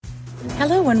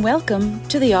Hello and welcome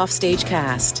to the Offstage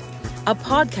Cast, a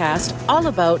podcast all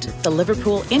about the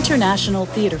Liverpool International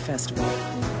Theatre Festival.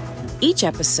 Each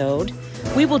episode,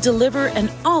 we will deliver an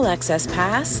all-access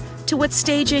pass to what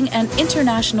staging an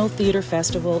international theatre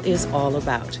festival is all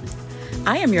about.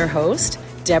 I am your host,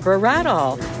 Deborah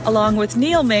Radall, along with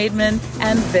Neil Maidman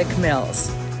and Vic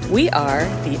Mills. We are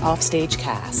the Offstage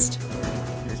Cast.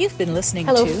 You've been listening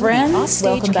Hello, to friends. the Offstage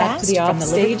Welcome back Cast to the from the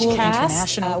Offstage Liverpool Cast.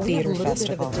 International We have a Theatre little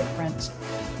Festival. bit of a different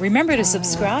Remember to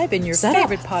subscribe in your setup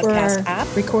favorite for podcast our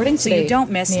app recording so today, you don't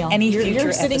miss Neil. any You're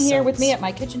future sitting episodes. here with me at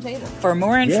my kitchen table. For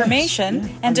more information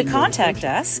Yes. and to I'm contact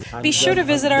Mr. us, I'm be sure to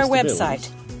visit our Mr. Mills. website,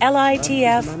 There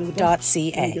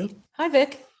litf.ca. you go. Hi,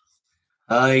 Vic.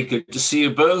 Hi, good to see you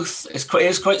both. It's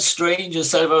quite strange.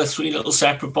 Instead of our three little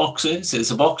separate boxes, there's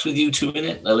a box with you two in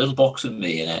it, and a little box with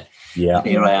me in it. Yeah. And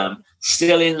here I am,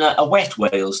 still in a wet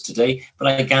Wales today, but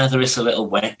I gather it's a little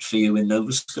wet for you in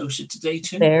Nova Scotia today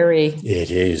too. Very.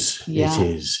 It is. Yeah. It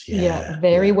is. Yeah,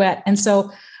 very wet. And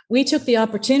so we took the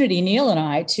opportunity, Neil and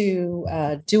I,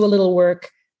 to do a little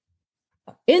work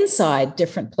inside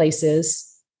different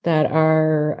places that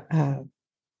are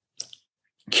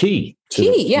Key.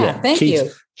 Thank you.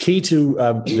 Key to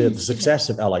the success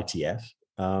of LITF,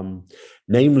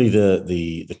 namely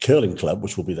the curling club,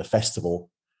 which will be the festival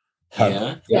hub. Yeah,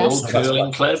 the Yes. old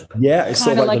curling club. Yeah, it's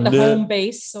Kind sort of like the nerve, home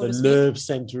base, so to the speak. nerve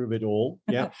center of it all.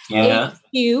 Yeah, Yeah,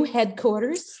 HQ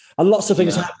headquarters. and lots of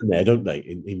things Yeah. happen there, don't they?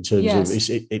 In terms Yes.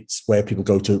 of it's where people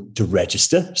go to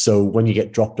register. So when you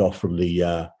get dropped off from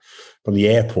the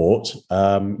airport,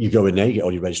 you go in there, you get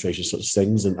all your registration sorts of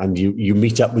things, and you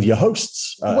meet up with your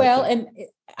hosts. Well, and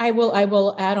I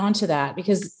will add on to that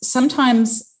because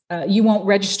sometimes you won't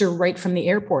register right from the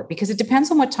airport because it depends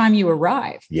on what time you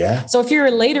arrive. yeah, So if you're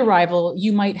a late arrival,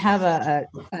 you might have a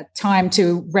time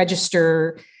to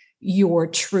register your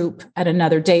troupe at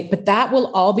another date, but that will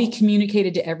all be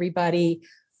communicated to everybody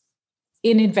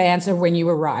in advance of when you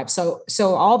arrive. So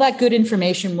all that good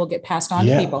information will get passed on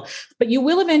to people, but you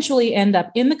will eventually end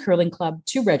up in the curling club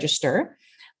to register.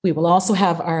 We will also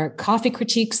have our coffee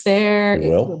critiques there. We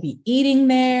will. We'll be eating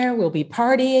there. We'll be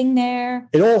partying there.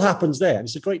 it all happens there, and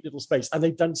it's a great little space. And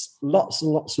they've done lots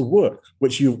and lots of work,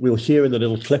 which you will hear in the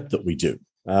little clip that we do.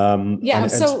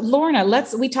 So Lorna,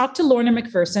 we talked to Lorna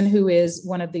McPherson, who is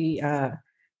one of the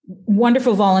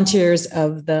wonderful volunteers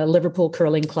of the Liverpool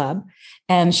Curling Club.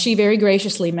 And she very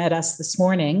graciously met us this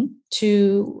morning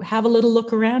to have a little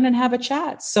look around and have a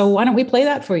chat. So why don't we play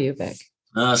that for you, Vic?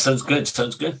 sounds good.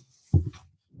 Sounds good.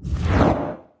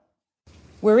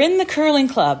 We're in the curling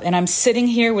club, and I'm sitting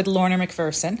here with Lorna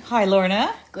McPherson. Hi,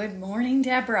 Lorna. Good morning,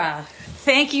 Deborah.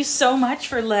 Thank you so much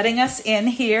for letting us in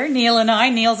here. Neil and I.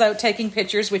 Neil's out taking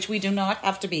pictures, which we do not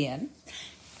have to be in.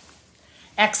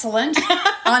 Excellent.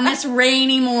 On this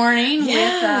rainy morning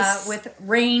Yes. with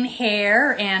rain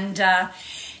hair and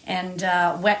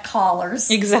wet collars.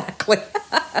 Exactly.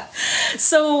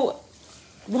 So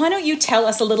why don't you tell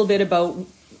us a little bit about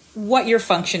what your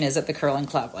function is at the curling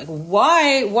club? Like,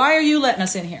 why are you letting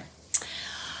us in here?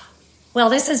 Well,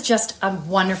 this is just a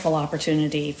wonderful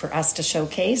opportunity for us to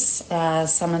showcase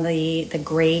some of the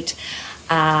great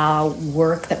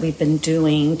work that we've been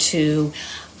doing to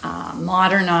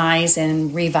modernize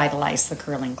and revitalize the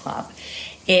curling club.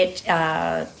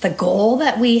 The goal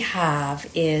that we have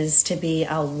is to be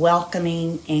a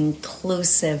welcoming,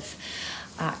 inclusive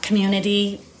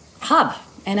community hub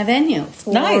and a venue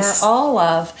for Nice. all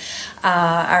of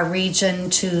our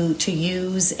region to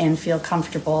use and feel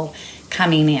comfortable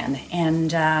coming in.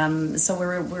 And so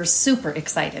we're super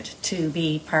excited to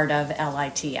be part of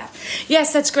LITF.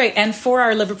 Yes, that's great. And for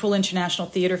our Liverpool International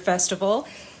Theatre Festival,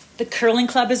 the curling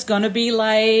club is going to be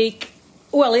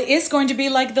it is going to be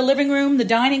like the living room, the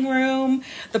dining room,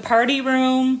 the party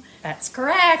room, That's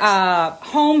correct.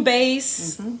 home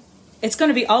base. Mm-hmm. It's going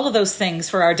to be all of those things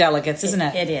for our delegates, isn't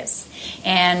it? It is.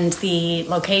 And the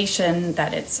location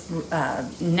that it's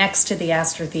next to the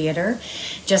Astor Theatre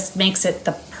just makes it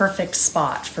the perfect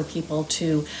spot for people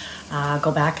to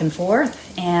go back and forth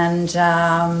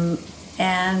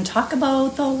and talk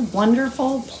about the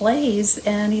wonderful plays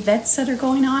and events that are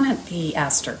going on at the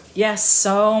Astor. Yes,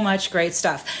 so much great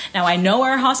stuff. Now, I know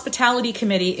our hospitality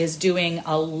committee is doing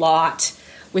a lot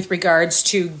with regards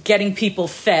to getting people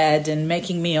fed and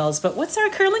making meals, but what's our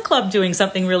curling club doing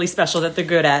something really special that they're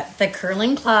good at? The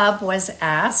curling club was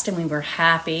asked, and we were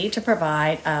happy to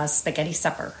provide a spaghetti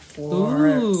supper for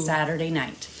Ooh. Saturday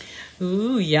night.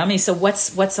 Ooh, yummy. So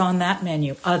what's on that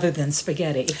menu other than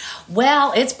spaghetti?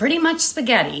 Well, it's pretty much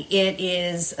spaghetti. It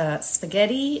is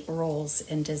spaghetti, rolls,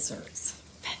 and desserts.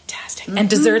 Fantastic. Mm-hmm. And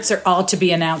desserts are all to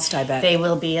be announced, I bet. They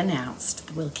will be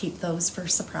announced. We'll keep those for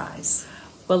surprise.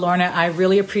 Well, Lorna, I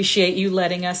really appreciate you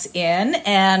letting us in.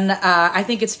 And I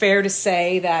think it's fair to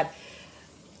say that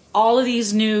all of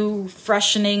these new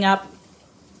freshening up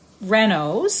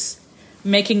renos,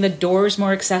 making the doors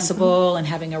more accessible and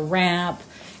having a ramp,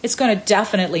 it's going to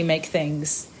definitely make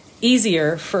things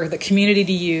easier for the community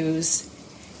to use.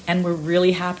 And we're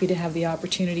really happy to have the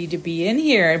opportunity to be in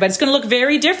here. But it's going to look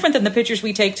very different than the pictures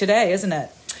we take today, isn't it?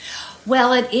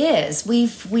 Well, it is.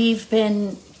 We've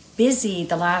been busy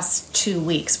the last 2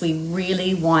 weeks. We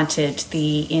really wanted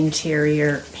the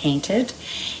interior painted,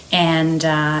 and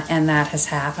that has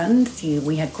happened.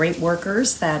 We had great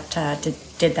workers that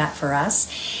did that for us.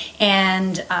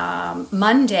 And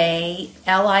Monday,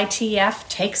 LITF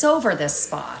takes over this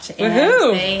spot, and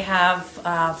Woohoo! They have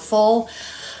full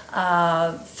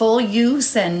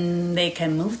use, and they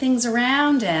can move things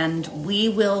around, and we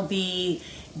will be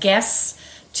guests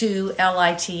to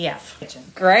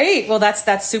LITF. Great. Well,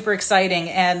 that's super exciting.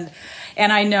 And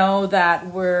I know that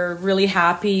we're really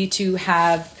happy to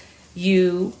have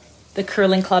you, the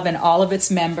Curling Club, and all of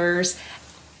its members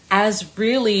as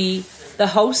really the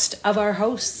host of our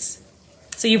hosts.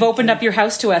 So you've opened up your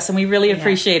house to us, and we really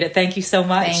appreciate it. Thank you so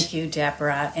much. Thank you,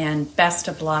 Deborah, and best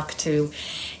of luck to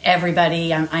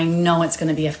everybody. I know it's going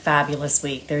to be a fabulous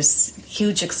week. There's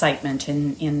huge excitement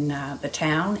in the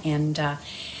town, and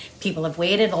people have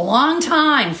waited a long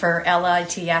time for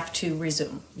LITF to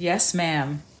resume. Yes,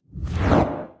 ma'am.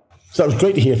 So that was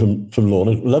great to hear from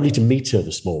Lorna. Lovely to meet her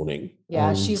this morning.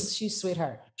 Yeah, she's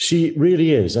sweetheart. She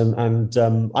really is. And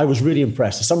I was really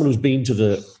impressed. As someone who's been to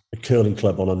the Curling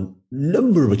Club on a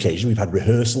number of occasions, we've had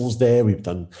rehearsals there, we've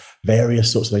done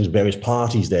various sorts of things, various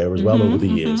parties there as well over the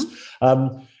years.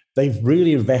 They've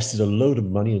really invested a load of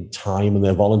money and time, and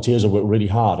their volunteers have worked really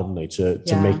hard, haven't they,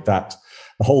 to make that.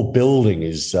 The whole building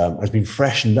has been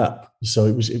freshened up, so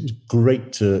it was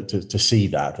great to see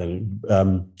that, and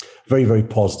very, very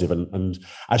positive. And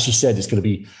as she said, it's going to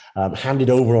be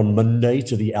handed over on Monday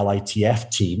to the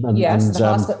LITF team. And,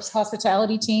 the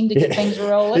hospitality team to get things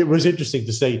rolling. It was interesting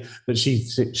to say that she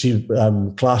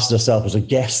classes herself as a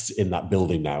guest in that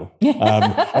building now,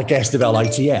 a guest of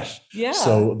LITF. Yeah,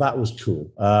 so that was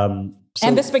cool. And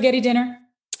the spaghetti dinner.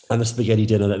 And the spaghetti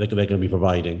dinner that they're going to be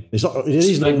providing.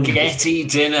 Spaghetti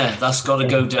dinner. That's got to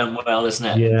go down well, isn't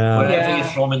it? Yeah. Wherever you're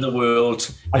from in the world,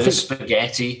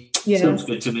 spaghetti. Yeah. Sounds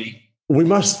good to me. We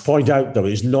must point out, though,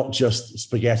 it's not just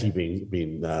spaghetti being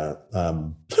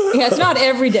it's not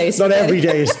every day. It's not every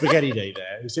day is spaghetti day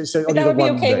there. It's only that would be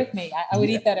okay day. with me. I would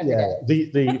eat that every day.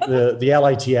 The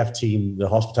LITF team, the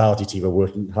hospitality team, are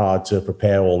working hard to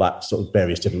prepare all that sort of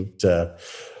various different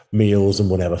meals and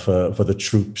whatever for the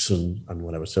troops and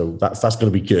whatever. So that's going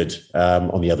to be good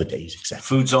on the other days. Except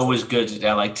food's always good at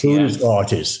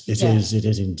LITF. It is. It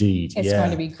is indeed. It's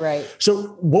going to be great.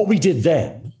 So what we did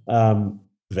then,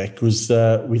 Vic, was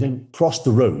we then crossed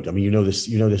the road. I mean, you know this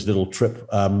little trip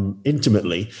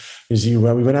intimately. We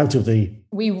went out of the.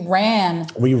 We ran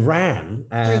through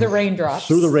the raindrops.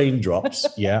 Through the raindrops,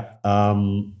 yeah.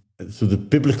 Through the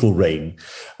biblical rain,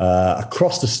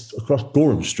 across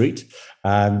Gorham Street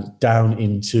and down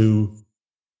into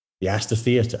the Astor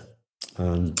Theatre,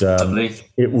 and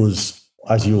it was,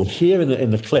 as you'll hear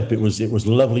in the clip, it was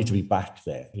lovely to be back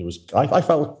there. It was I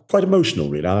felt quite emotional,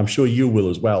 really, and I'm sure you will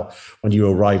as well when you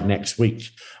arrive next week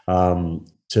to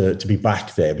be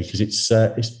back there, because it's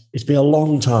been a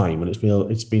long time, and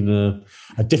it's been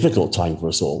a difficult time for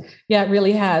us all. Yeah, it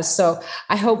really has. So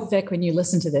I hope, Vic, when you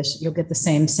listen to this, you'll get the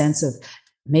same sense of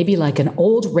maybe like an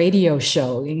old radio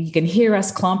show. You can hear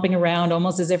us clomping around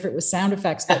almost as if it was sound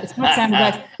effects, but it's not sound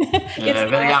effects. It's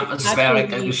very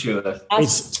atmospheric, I'm sure.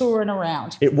 Us touring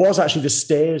around. It was actually the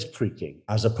stairs creaking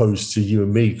as opposed to you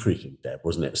and me creaking, Deb,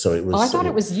 wasn't it? So it was. Oh, I thought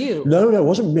it was you. No, it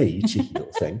wasn't me, cheeky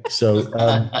little thing. So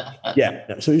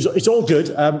so it's all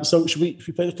good. So should we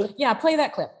play the clip? Yeah, play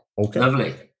that clip. Okay.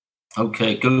 Lovely.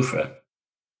 Okay, go for it.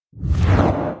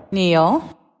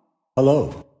 Neil.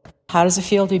 Hello. How does it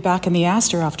feel to be back in the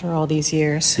Astor after all these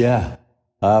years? Yeah,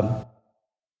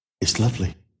 it's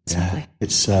lovely. Lovely.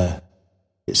 It's a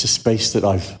space that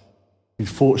I've been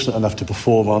fortunate enough to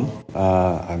perform on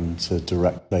and to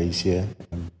direct plays here.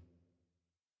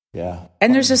 And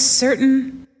there's a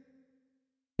certain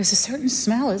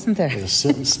smell, isn't there? There's a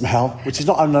certain smell, which is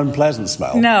not an unpleasant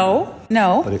smell. No.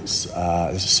 But it's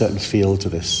there's a certain feel to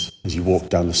this as you walk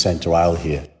down the centre aisle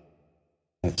here.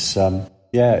 It's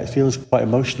it feels quite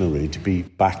emotional, really, to be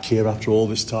back here after all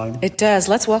this time. It does.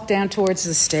 Let's walk down towards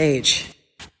the stage.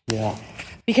 Yeah.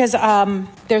 Because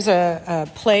there's a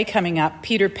play coming up,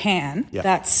 Peter Pan,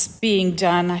 that's being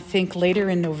done, I think, later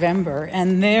in November,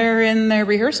 and they're in their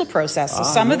rehearsal process. So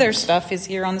some of their stuff is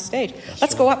here on the stage.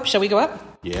 Let's go up. Shall we go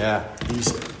up? Yeah.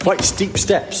 Easy. quite steep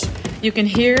steps. You can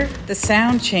hear the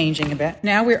sound changing a bit.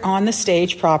 Now we're on the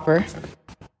stage proper.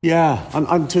 Yeah,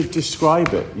 and to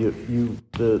describe it,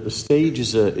 the stage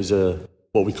is a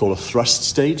what we call a thrust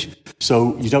stage.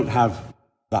 So you don't have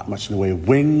that much in the way of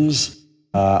wings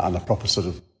and a proper sort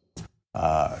of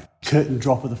curtain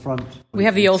drop at the front. We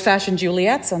have the old-fashioned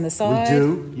Juliettes on the side. We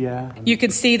do, yeah. You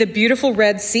can see the beautiful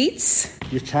red seats.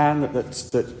 You can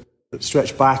that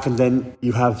stretch back, and then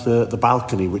you have the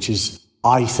balcony, which is,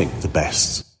 I think, the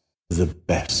best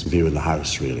view in the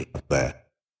house, really, up there,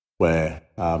 where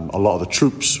a lot of the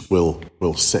troops will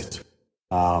sit.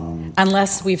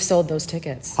 Unless we've sold those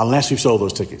tickets. Unless we've sold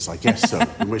those tickets, I guess so.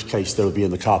 In which case they'll be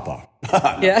in the car park.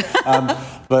 Yeah.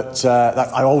 But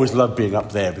I always love being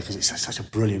up there because it's such a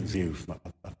brilliant view.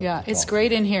 Yeah, it's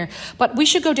great in here. But we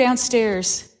should go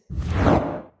downstairs.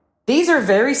 These are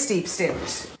very steep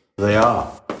stairs. They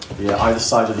are. Yeah, either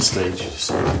side of the stage.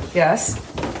 So. Yes.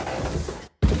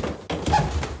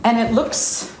 And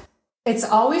it's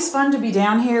always fun to be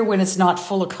down here when it's not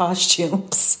full of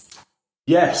costumes.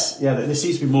 Yes, yeah, there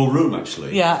seems to be more room,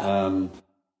 actually. Yeah.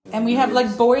 And we have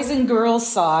like boys and girls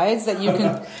sides that you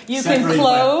can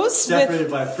close separated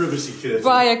by a privacy curtain.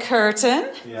 By a curtain.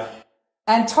 Yeah.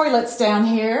 And toilets down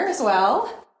here as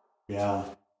well. Yeah.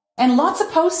 And lots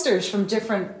of posters from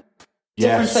different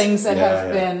things that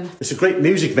have been. It's a great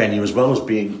music venue as well as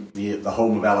being the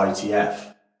home of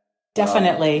LITF.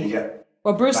 Definitely.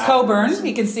 Well, Bruce Coburn,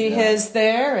 you can see his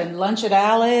there, and Lunch at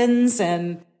Allen's,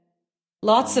 and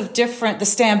lots of different. The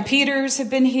Stampeders have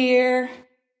been here.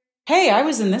 Hey, I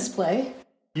was in this play.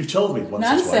 You've told me once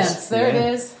Nonsense. or twice. There it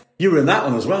is. You were in that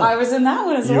one as well. I was in that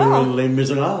one as well. You were in Les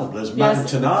Miserables as Madame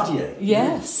Thénardier.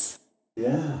 Yes.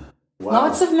 Yeah. Wow.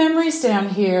 Lots of memories down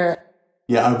here.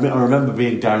 Yeah, I remember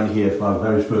being down here for our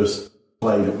very first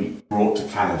play that we brought to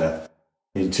Canada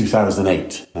in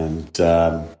 2008. And,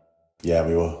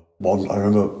 we were... I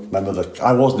remember that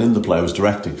I wasn't in the play, I was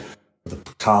directing. The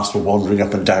cast were wandering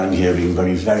up and down here, being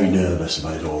very, very nervous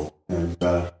about it all. And,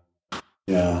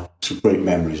 some great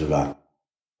memories of that.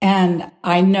 And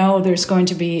I know there's going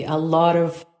to be a lot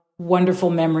of wonderful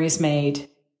memories made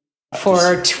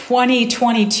for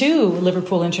 2022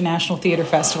 Liverpool International Theatre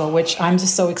Festival, which I'm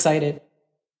just so excited.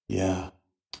 Yeah,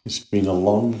 it's been a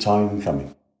long time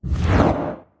coming.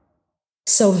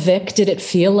 So, Vic, did it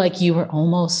feel like you were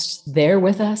almost there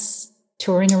with us,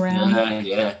 touring around?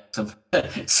 Yeah.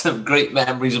 Some great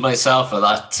memories of myself of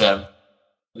that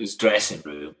his dressing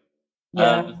room.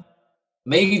 Yeah.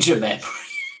 Major memory.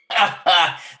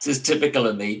 This is typical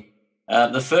of me.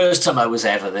 The first time I was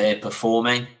ever there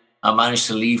performing, I managed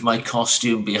to leave my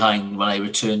costume behind when I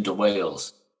returned to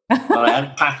Wales. But I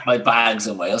hadn't packed my bags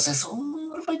in Wales. I thought,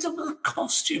 what have I done with the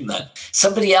costume then?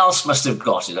 Somebody else must have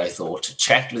got it, I thought.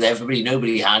 Checked with everybody.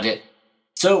 Nobody had it.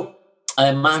 So I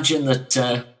imagine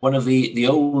that one of the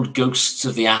old ghosts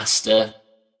of the Astor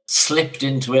slipped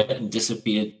into it and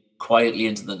disappeared quietly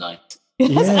into the night.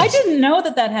 Yes. I didn't know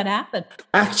that had happened.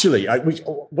 Actually,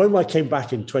 when I came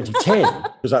back in 2010,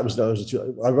 because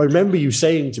I remember you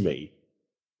saying to me,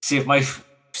 "See if my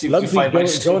go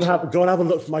and have a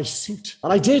look for my suit,"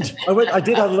 and I did. I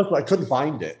did have a look, but I couldn't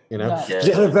find it. You know,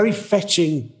 it had a very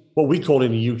fetching, what we call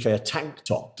in the UK, a tank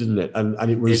top, didn't it? And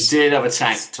it was. It did have a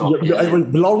tank top.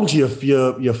 It belonged to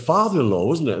your father-in-law,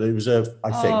 wasn't it? It was I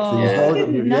think. I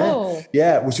didn't know.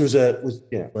 Yeah, which was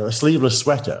a sleeveless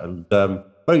sweater, and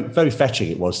very, very fetching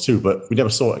it was too. But we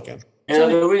never saw it again. It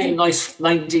had a really nice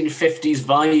 1950s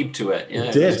vibe to it. Yeah,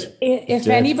 it did. If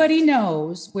anybody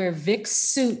knows where Vic's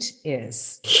suit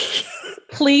is,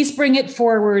 please bring it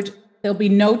forward. There'll be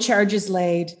no charges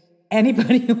laid.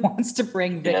 Anybody who wants to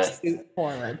bring Vic's suit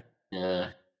forward. Yeah.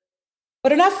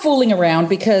 But enough fooling around,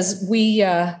 because we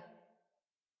got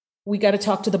to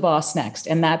talk to the boss next.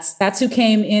 And that's who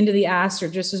came into the Astor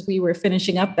just as we were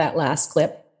finishing up that last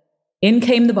clip. In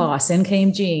came the boss. In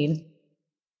came Jean.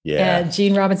 Yeah.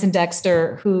 Jean Robinson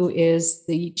Dexter, who is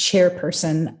the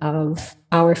chairperson of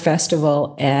our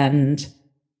festival. And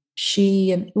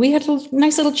we had a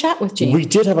nice little chat with Jean. We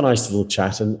did have a nice little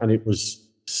chat, and it was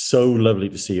so lovely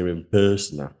to see her in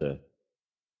person after,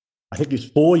 I think it's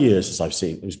 4 years since I've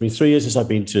seen. It's been 3 years since I've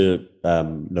been to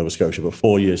Nova Scotia, but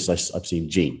 4 years since I've seen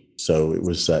Jean. So it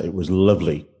was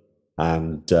lovely,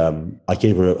 and I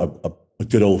gave her a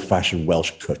good old-fashioned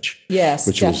Welsh cutch. Yes,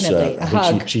 which definitely.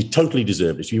 Was she totally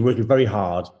deserved it. She's been working very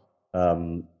hard,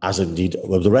 as indeed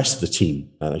the rest of the team.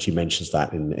 She mentions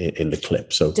that in the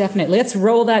clip. So definitely, let's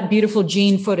roll that beautiful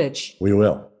Jean footage. We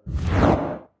will.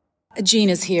 Jean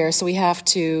is here, so we have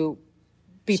to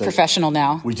be professional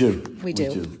now. We do. We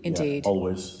do, indeed. Yeah,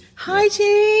 always. Hi,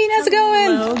 Jean. How's it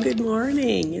going? Hello, good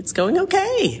morning. It's going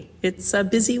okay. It's a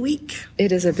busy week.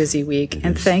 It is a busy week.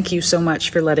 And thank you so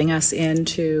much for letting us in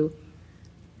to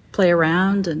play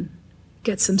around and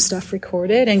get some stuff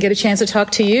recorded and get a chance to talk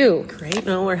to you. Great.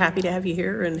 No, we're happy to have you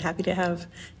here and happy to have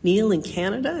Neil in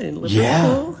Canada and Liverpool.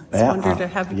 Yeah. It's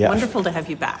wonderful to have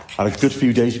you back. And a good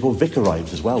few days before Vic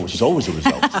arrives as well, which is always a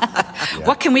result.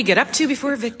 What can we get up to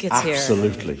before Vic gets here?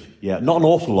 Absolutely. Yeah, not an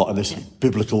awful lot in this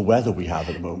biblical weather we have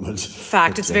at the moment. In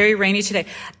fact, it's very rainy today.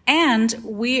 And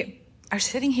we are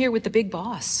sitting here with the big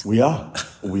boss. We are.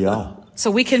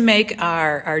 So we can make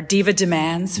our diva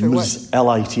demands for Ms.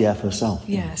 LITF herself.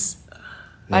 Yes.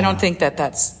 Yeah. I don't think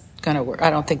that's going to work. I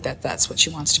don't think that's what she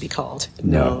wants to be called.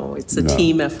 No, it's a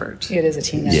team effort. It is a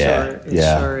team effort. It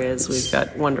sure is. We've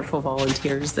got wonderful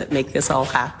volunteers that make this all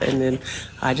happen, and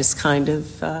I just kind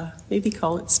of maybe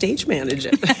call it stage manage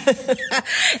it.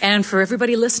 And for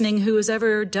everybody listening who has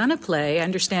ever done a play,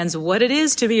 understands what it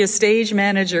is to be a stage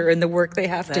manager and the work they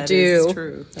have to do. That's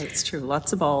true. That's true.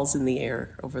 Lots of balls in the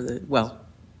air over the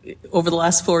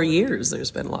last 4 years, there's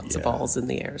been lots of balls in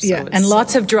the air. So and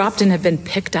lots have dropped and have been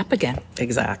picked up again.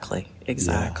 Exactly.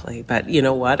 Yeah. But you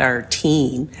know what? Our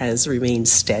team has remained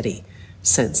steady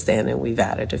since then, and we've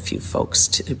added a few folks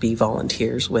to be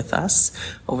volunteers with us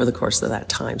over the course of that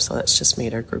time. So that's just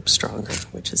made our group stronger,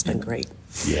 which has been great.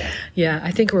 Yeah, I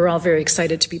think we're all very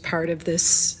excited to be part of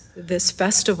this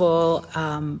festival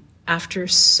after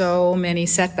so many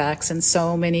setbacks and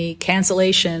so many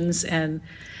cancellations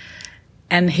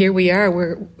and here we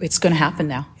are. It's going to happen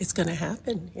now. It's going to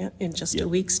happen, in just a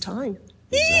week's time.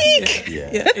 Exactly.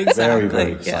 Yeah, exactly. Very,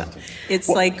 very exciting. It's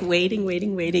like waiting,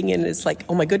 and it's like,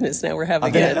 oh my goodness, now we're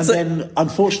having it. And then,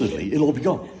 unfortunately, it'll all be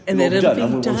gone. And then it'll be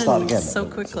done we'll start again. So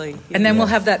quickly. And then we'll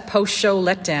have that post-show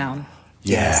letdown.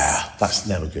 Yeah, that's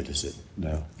never good, is it?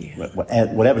 No. Yeah.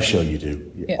 Whatever show you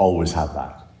do, you always have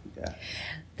that. Yeah.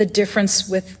 The difference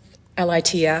with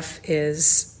LITF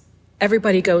is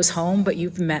everybody goes home, but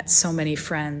you've met so many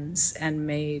friends and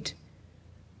made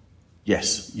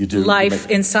Yes, you do.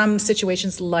 In some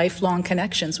situations, lifelong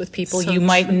connections with people you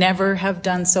might never have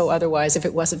done so otherwise if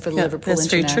it wasn't for the Liverpool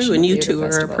International That's very true, and you two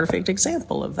Festival. are a perfect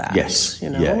example of that. Yes,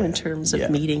 in terms of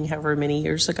meeting however many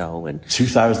years ago. And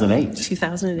 2008.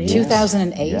 2008.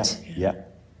 2008. Yeah.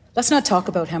 Let's not talk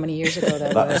about how many years ago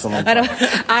that was. A long time.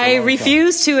 I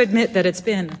refuse to admit that it's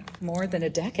been more than a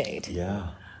decade. Yeah.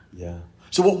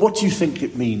 So what do you think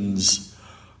it means?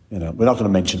 We're not going to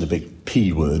mention the big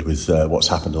P word with what's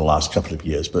happened in the last couple of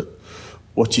years, but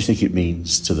what do you think it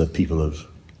means to the people of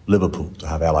Liverpool to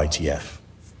have LITF?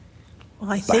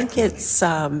 Well, I think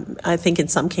I think in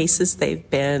some cases they've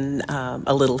been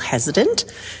a little hesitant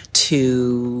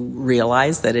to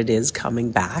realize that it is coming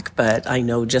back. But I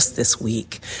know just this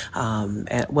week,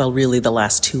 really the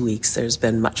last 2 weeks, there's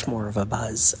been much more of a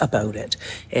buzz about it.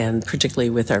 And particularly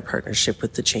with our partnership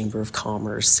with the Chamber of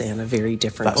Commerce and a very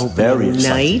different opening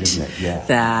night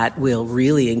that will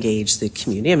really engage the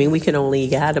community. I mean, we can only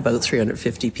get about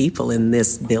 350 people in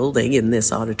this building, in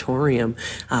this auditorium,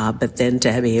 but then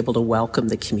to be able to welcome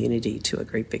the community to a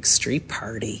great big street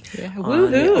party. Yeah,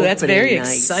 woohoo! That's very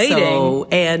exciting. So,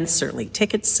 and certainly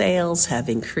ticket sales have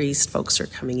increased. Folks are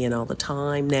coming in all the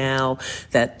time now.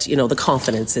 That the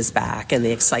confidence is back and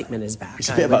the excitement is back. It's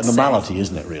a bit about normality,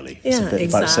 isn't it? Really, it's a bit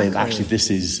about saying actually this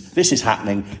is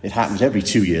happening. It happens every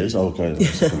 2 years. Okay,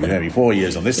 every 4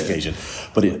 years on this occasion,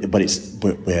 but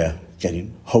we're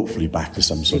getting hopefully back to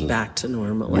some sort of back to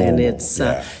normal. And it's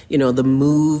the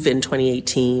move in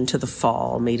 2018 to the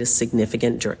fall made a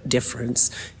significant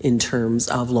difference in terms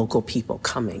of local people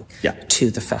coming to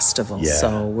the festival.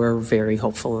 So we're very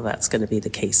hopeful that's going to be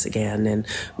the case again. And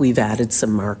we've added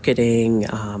some marketing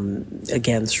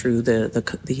again through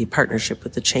the partnership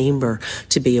with the Chamber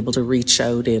to be able to reach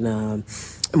out in a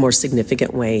more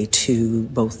significant way to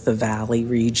both the Valley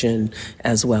region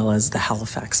as well as the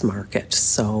Halifax market.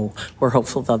 So we're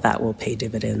hopeful that will pay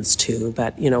dividends too.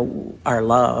 But,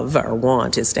 our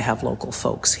want is to have local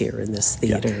folks here in this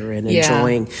theater and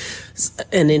enjoying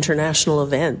an international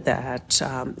event that,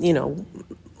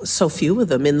 so few of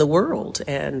them in the world,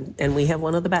 and we have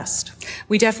one of the best.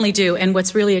 We definitely do. And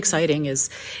what's really exciting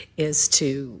is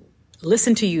to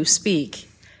listen to you speak,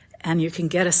 and you can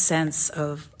get a sense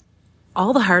of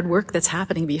all the hard work that's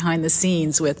happening behind the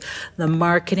scenes with the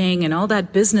marketing and all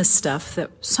that business stuff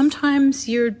that sometimes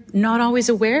you're not always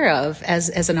aware of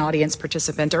as an audience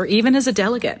participant or even as a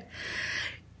delegate.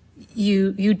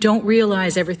 You don't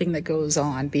realize everything that goes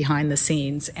on behind the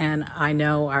scenes. And I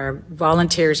know our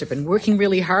volunteers have been working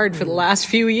really hard for the last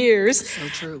few years. So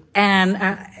true. And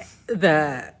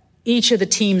the each of the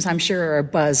teams, I'm sure, are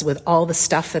abuzz with all the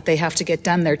stuff that they have to get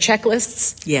done, their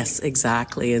checklists. Yes,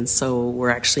 exactly. And so we're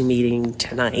actually meeting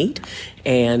tonight,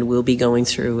 and we'll be going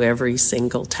through every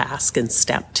single task and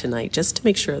step tonight just to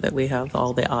make sure that we have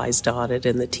all the I's dotted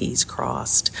and the T's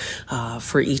crossed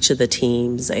for each of the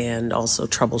teams, and also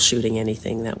troubleshooting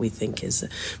anything that we think is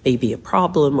maybe a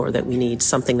problem or that we need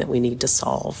something that we need to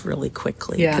solve really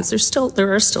quickly. Because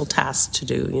there are still tasks to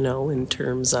do, in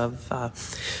terms of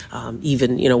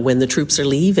even, when the troops are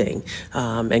leaving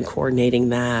and coordinating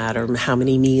that, or how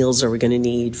many meals are we going to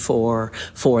need for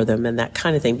them and that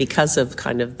kind of thing, because of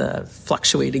kind of the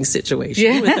fluctuating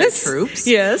situation with the troops.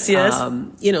 Yes.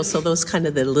 So those kind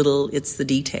of it's the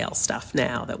detail stuff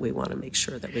now that we want to make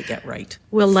sure that we get right.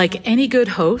 Well, like any good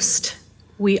host,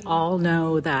 we all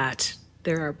know that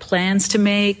there are plans to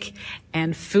make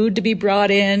and food to be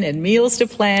brought in and meals to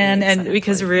plan. Exactly. And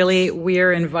because really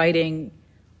we're inviting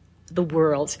the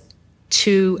world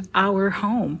to our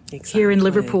home here in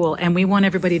Liverpool, and we want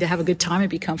everybody to have a good time and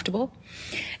be comfortable.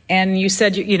 And you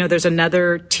said, there's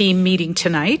another team meeting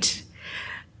tonight,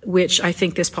 which I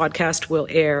think this podcast will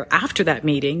air after that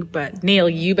meeting. But Neil,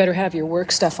 you better have your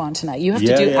work stuff on tonight. You have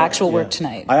to do actual work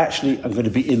tonight. I actually am going to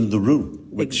be in the room,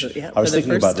 which I was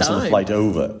thinking about this on the flight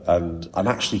over, and I'm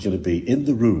actually going to be in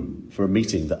the room for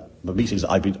meetings that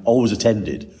I've been always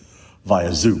attended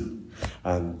via Zoom.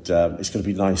 And it's going to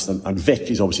be nice. And Vic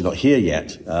is obviously not here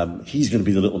yet. He's going to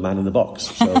be the little man in the box.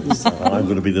 So I'm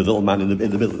going to be the little man in the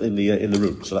middle in the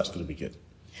room. So that's going to be good.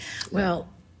 Well,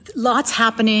 lots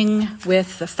happening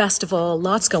with the festival.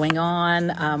 Lots going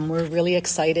on. We're really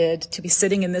excited to be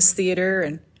sitting in this theater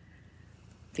and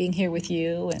being here with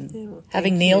you and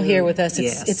having Neil here with us.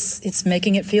 It's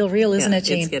making it feel real, isn't it,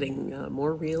 Jean? It's getting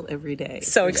more real every day.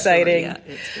 So exciting.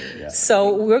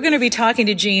 So we're going to be talking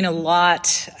to Jean a lot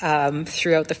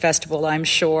throughout the festival, I'm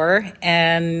sure.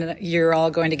 And you're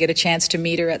all going to get a chance to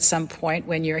meet her at some point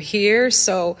when you're here.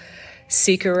 So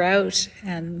seek her out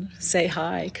and say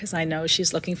hi, because I know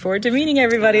she's looking forward to meeting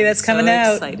everybody that's coming out.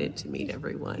 I'm excited to meet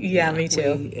everyone. Yeah, me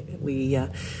too. We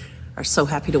are so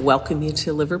happy to welcome you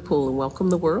to Liverpool and welcome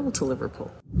the world to Liverpool.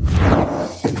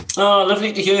 Oh,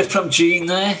 lovely to hear from Jean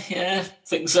there. Yeah,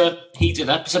 things are heated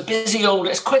up.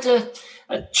 It's quite a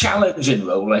challenging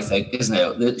role, I think, isn't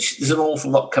it? There's an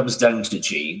awful lot comes down to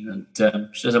Jean, and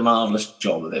she does a marvellous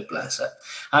job of it, bless her.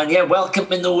 And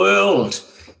welcoming the world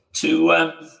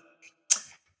to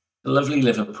lovely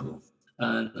Liverpool.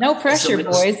 No pressure,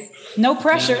 boys. No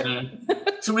pressure.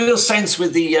 It's a real sense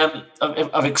with the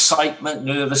of excitement,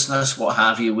 nervousness, what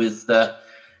have you, with the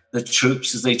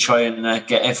troops as they try and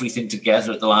get everything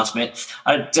together at the last minute.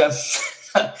 I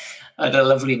had a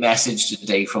lovely message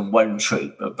today from one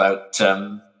troop about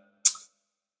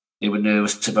they were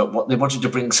nervous about what they wanted to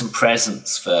bring some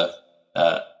presents for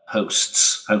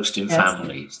hosting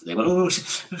families. They went,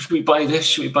 should we buy this?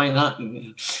 Should we buy that?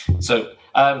 So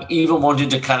even wanted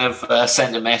to kind of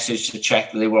send a message to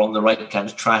check that they were on the right kind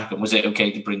of track, and was it okay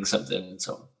to bring something and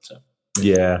so on. So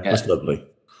that's lovely.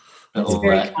 That's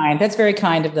very kind. That's very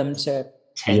kind of them to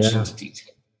attention to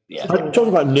detail. Yeah. Talking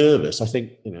about nervous, I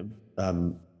think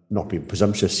not being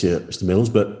presumptuous here, Mr. Mills,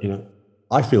 but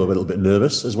I feel a little bit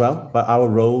nervous as well about our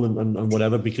role and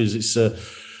whatever, because it's.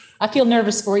 I feel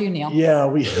nervous for you, Neil.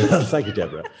 Yeah, thank you,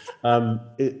 Deborah.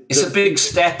 It's a big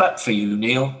step up for you,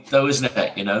 Neil, though, isn't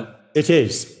it? It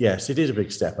is. Yes, it is a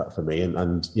big step up for me,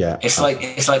 and it's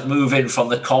like moving from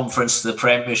the conference to the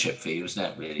Premiership for you, isn't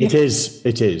it? Really, it is.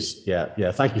 It is.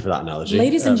 Yeah. Thank you for that analogy,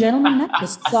 ladies and gentlemen.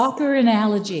 That's the soccer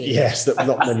analogy. Yes, that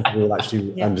not many people will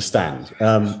actually understand.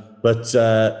 But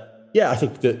I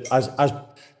think that as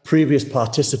previous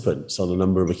participants on a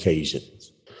number of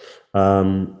occasions,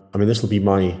 this will be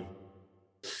my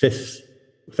 5th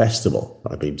festival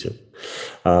that I've been to.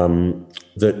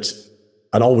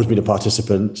 I'd always been a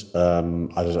participant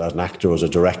as an actor or as a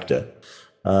director.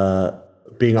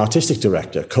 Being artistic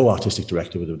director, co-artistic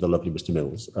director with the lovely Mr.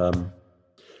 Mills,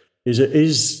 it's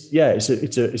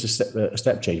a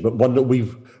step change, but one that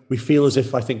we feel as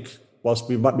if, I think, whilst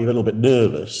we might be a little bit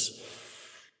nervous,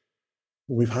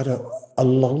 we've had a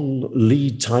long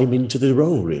lead time into the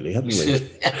role, really, haven't we?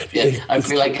 I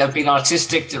feel like I've been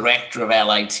artistic director of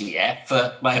LITF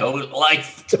for my whole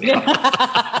life, to be honest.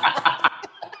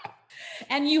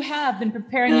 And you have been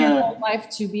preparing your whole life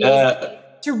to be able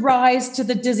to rise to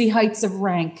the dizzy heights of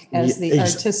rank as the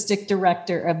artistic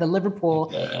director of the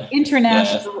Liverpool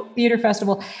International Theatre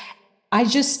Festival. I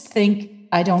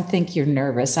don't think you're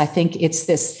nervous. I think it's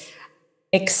this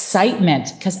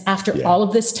excitement, because after all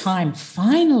of this time,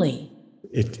 finally,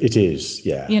 it is.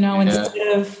 Yeah.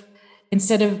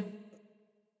 Instead of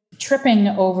tripping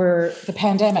over the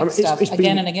pandemic stuff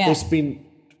again and again. It's been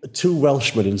two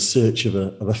Welshmen in search of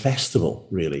a festival,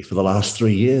 really, for the last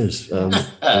 3 years.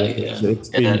 It's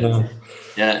been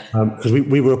because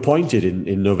we were appointed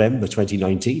in November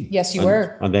 2019. Yes, you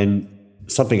were. And then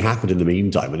something happened in the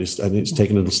meantime, and it's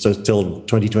taken us till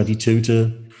 2022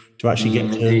 to actually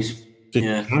get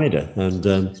to Canada. And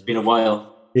it's been a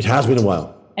while. It has been a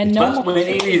while. And we're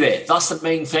nearly there. That's the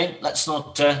main thing. Let's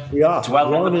not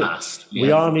dwell on the past.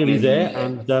 We are nearly there,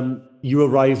 and you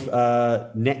arrive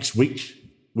next week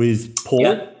with Paul,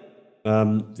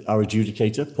 our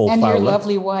adjudicator, Paul and Fowler. your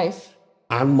lovely wife.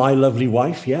 And my lovely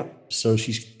wife, yeah. So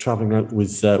she's traveling out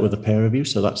with a pair of you.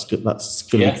 So that's good. That's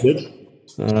going to be good.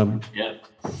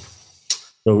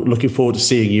 So looking forward to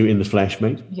seeing you in the flesh,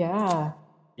 mate. Yeah.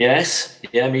 Yes.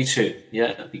 Yeah, me too.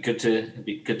 Yeah, it'd be good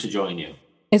to join you.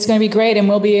 It's going to be great, and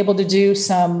we'll be able to do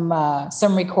some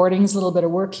recordings, a little bit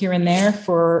of work here and there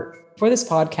for this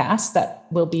podcast that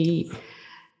we'll be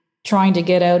trying to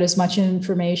get out as much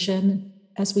information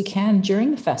as we can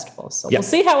during the festival. So we'll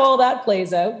see how all that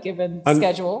plays out, given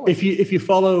schedule. If you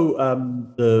follow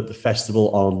the festival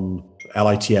on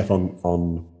LITF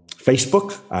on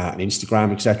Facebook and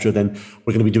Instagram, etc., then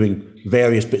we're going to be doing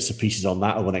various bits and pieces on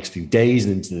that over the next few days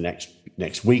and into the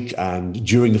next week and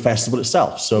during the festival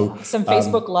itself. So some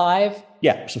Facebook Live.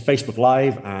 Yeah, so Facebook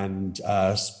Live, and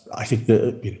I think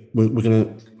that we're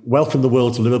going to welcome the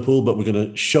world to Liverpool, but we're going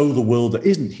to show the world that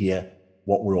isn't here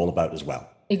what we're all about as well.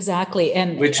 Exactly,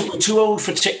 and we're too old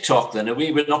for TikTok. Then are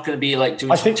we? We're not going to be like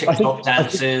doing TikTok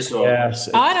dances, or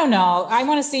I don't know. I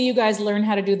want to see you guys learn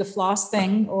how to do the floss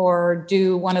thing, or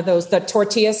do one of those the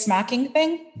tortilla smacking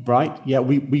thing. Right? Yeah,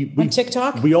 we on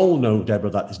TikTok. We all know, Deborah,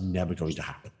 that is never going to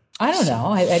happen. I don't know.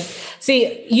 I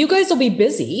see you guys will be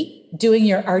busy doing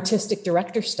your artistic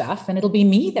director stuff, and it'll be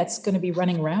me that's going to be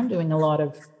running around doing a lot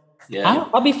of. Yeah,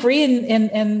 I'll be free and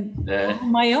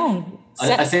on my own.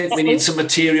 I think we need some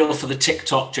material for the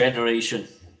TikTok generation.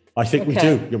 I think we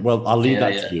do. Well, I'll leave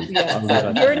that to you.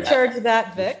 You're in charge of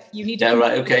that, Vic. You need to do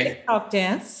a TikTok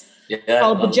dance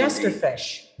called the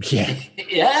Jesterfish. Yeah.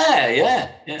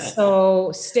 Yeah.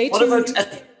 So stay tuned. What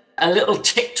about a little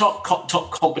TikTok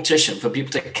competition for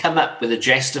people to come up with a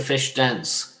Jesterfish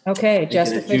dance? Okay,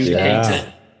 Jesterfish dance.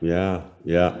 Yeah.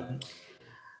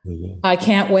 I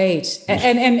can't wait.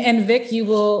 And Vic,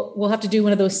 we'll have to do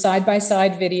one of those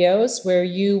side-by-side videos where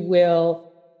you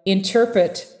will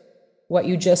interpret what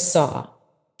you just saw.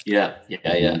 Yeah.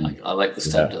 I like the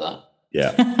sound of that.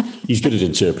 Yeah. He's good at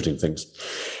interpreting things.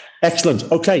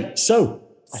 Excellent. Okay. So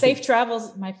safe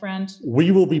travels, my friend.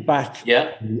 We will be back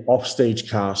in the Offstage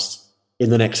Cast in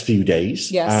the next few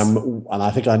days. Yes. And I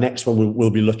think our next one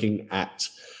we'll be looking at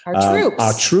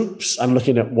our troops and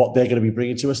looking at what they're going to be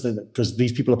bringing to us, because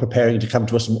these people are preparing to come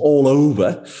to us from all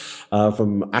over,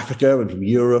 from Africa and from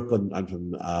Europe and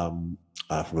from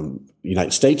the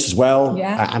United States as well,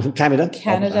 and from Canada,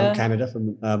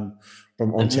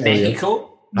 from Ontario,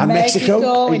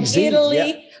 Mexico, and indeed,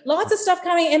 Italy. Lots of stuff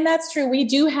coming, and that's true. We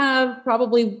do have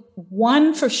probably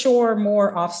one for sure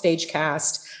more Offstage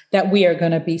Cast that we are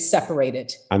going to be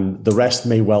separated, and the rest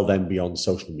may well then be on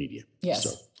social media. Yes.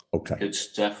 So, okay. Good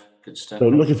stuff. So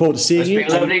looking forward to seeing you.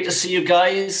 It's been lovely to see you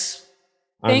guys.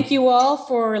 Thank you all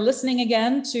for listening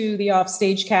again to the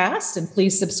Offstage Cast, and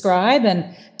please subscribe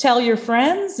and tell your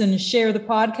friends and share the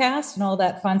podcast and all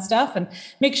that fun stuff. And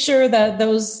make sure that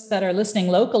those that are listening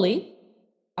locally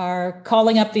are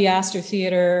calling up the Astor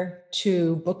Theatre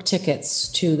to book tickets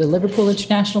to the Liverpool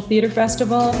International Theatre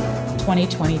Festival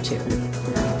 2022.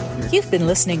 You've been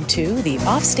listening to the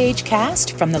Offstage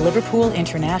Cast from the Liverpool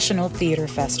International Theatre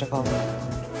Festival.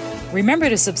 Remember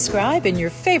to subscribe in your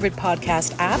favorite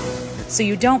podcast app so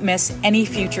you don't miss any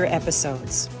future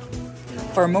episodes.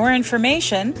 For more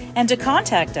information and to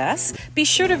contact us, be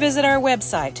sure to visit our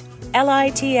website,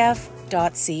 litf.ca.